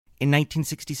In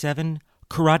 1967,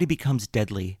 karate becomes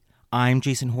deadly. I'm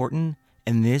Jason Horton,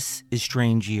 and this is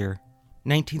Strange Year.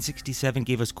 1967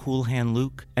 gave us Cool Hand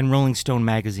Luke and Rolling Stone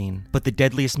magazine, but the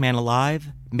deadliest man alive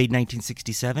made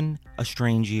 1967 a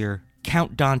strange year.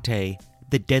 Count Dante,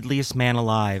 the deadliest man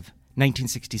alive,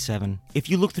 1967. If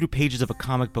you look through pages of a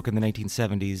comic book in the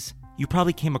 1970s, you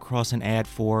probably came across an ad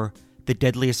for the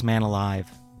deadliest man alive.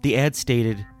 The ad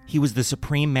stated he was the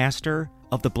supreme master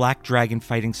of the Black Dragon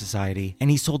Fighting Society, and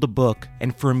he sold a book,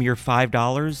 and for a mere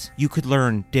 $5, you could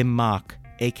learn Dim Mak,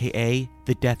 aka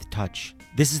the Death Touch.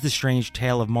 This is the strange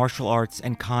tale of martial arts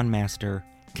and con master,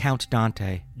 Count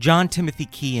Dante. John Timothy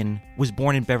Kean was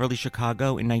born in Beverly,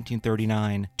 Chicago in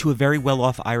 1939 to a very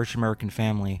well-off Irish-American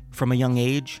family. From a young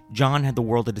age, John had the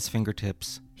world at his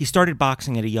fingertips. He started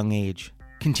boxing at a young age,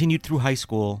 continued through high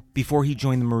school before he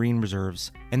joined the Marine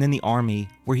Reserves, and then the Army,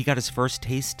 where he got his first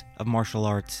taste of martial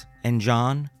arts. And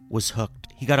John was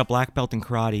hooked. He got a black belt in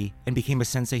karate and became a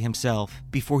sensei himself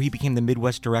before he became the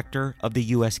Midwest director of the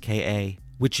USKA,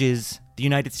 which is the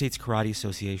United States Karate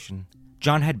Association.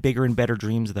 John had bigger and better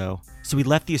dreams, though, so he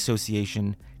left the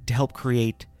association to help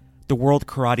create the World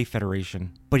Karate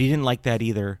Federation. But he didn't like that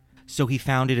either, so he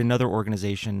founded another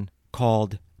organization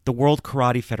called the World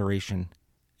Karate Federation.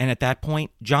 And at that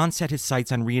point, John set his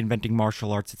sights on reinventing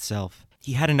martial arts itself.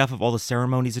 He had enough of all the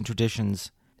ceremonies and traditions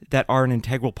that are an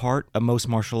integral part of most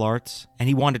martial arts, and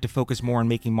he wanted to focus more on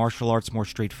making martial arts more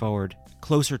straightforward,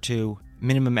 closer to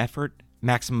minimum effort,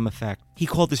 maximum effect. He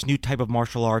called this new type of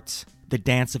martial arts the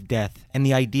Dance of Death, and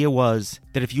the idea was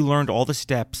that if you learned all the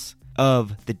steps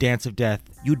of the Dance of Death,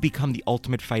 you'd become the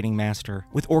ultimate fighting master.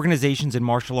 With organizations and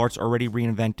martial arts already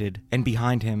reinvented and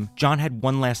behind him, John had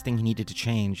one last thing he needed to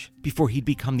change before he'd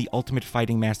become the ultimate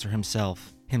fighting master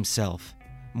himself.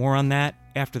 More on that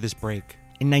after this break.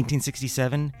 In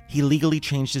 1967, he legally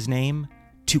changed his name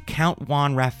to Count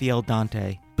Juan Rafael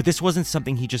Dante, but this wasn't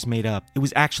something he just made up. It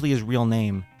was actually his real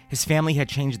name. His family had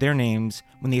changed their names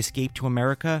when they escaped to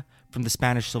America from the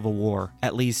Spanish Civil War.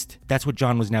 At least, that's what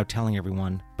John was now telling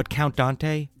everyone. But Count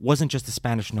Dante wasn't just a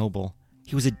Spanish noble.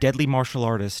 He was a deadly martial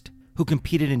artist who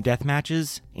competed in death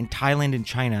matches in Thailand and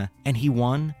China, and he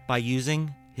won by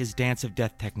using his Dance of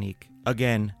Death technique.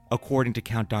 Again, according to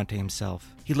Count Dante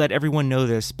himself. He let everyone know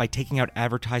this by taking out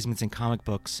advertisements in comic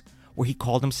books where he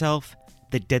called himself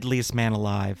the deadliest man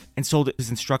alive and sold his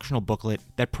instructional booklet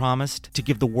that promised to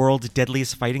give the world's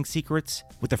deadliest fighting secrets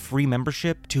with a free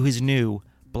membership to his new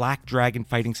Black Dragon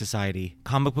Fighting Society.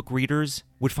 Comic book readers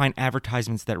would find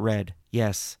advertisements that read,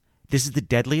 "Yes, this is the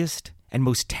deadliest and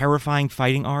most terrifying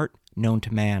fighting art known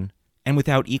to man. And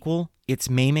without equal, its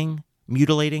maiming,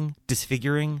 mutilating,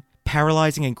 disfiguring,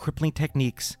 paralyzing, and crippling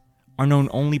techniques are known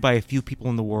only by a few people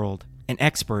in the world. An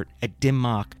expert at Dim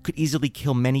Mak could easily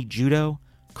kill many judo,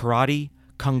 karate,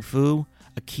 kung fu,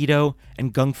 aikido,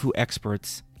 and gung fu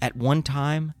experts at one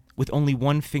time with only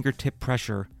one fingertip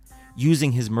pressure,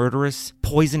 using his murderous,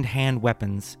 poisoned hand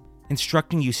weapons.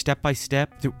 Instructing you step by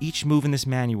step through each move in this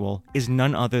manual is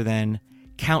none other than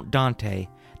Count Dante,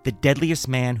 the deadliest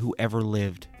man who ever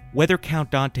lived." Whether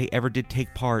Count Dante ever did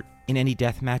take part in any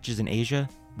death matches in Asia,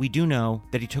 we do know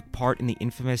that he took part in the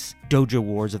infamous Dojo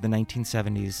Wars of the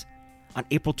 1970s. On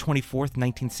April 24th,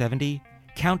 1970,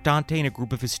 Count Dante and a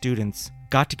group of his students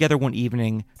got together one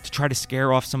evening to try to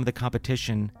scare off some of the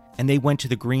competition, and they went to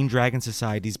the Green Dragon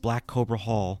Society's Black Cobra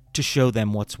Hall to show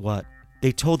them what's what.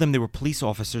 They told them they were police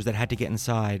officers that had to get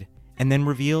inside, and then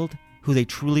revealed who they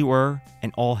truly were,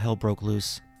 and all hell broke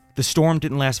loose. The storm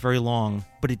didn't last very long,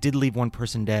 but it did leave one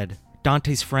person dead.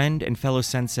 Dante's friend and fellow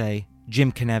sensei,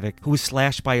 Jim Knevik, who was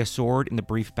slashed by a sword in the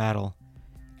brief battle.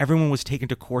 Everyone was taken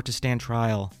to court to stand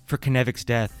trial for Knevik's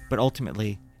death, but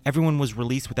ultimately, everyone was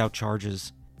released without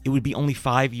charges. It would be only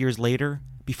 5 years later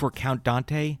before Count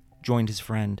Dante joined his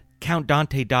friend. Count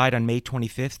Dante died on May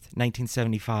 25th,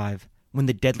 1975, when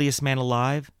the deadliest man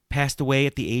alive passed away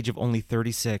at the age of only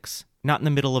 36, not in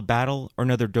the middle of battle or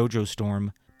another dojo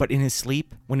storm, but in his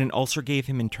sleep when an ulcer gave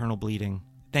him internal bleeding.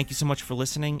 Thank you so much for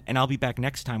listening, and I'll be back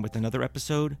next time with another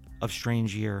episode of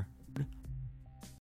Strange Year.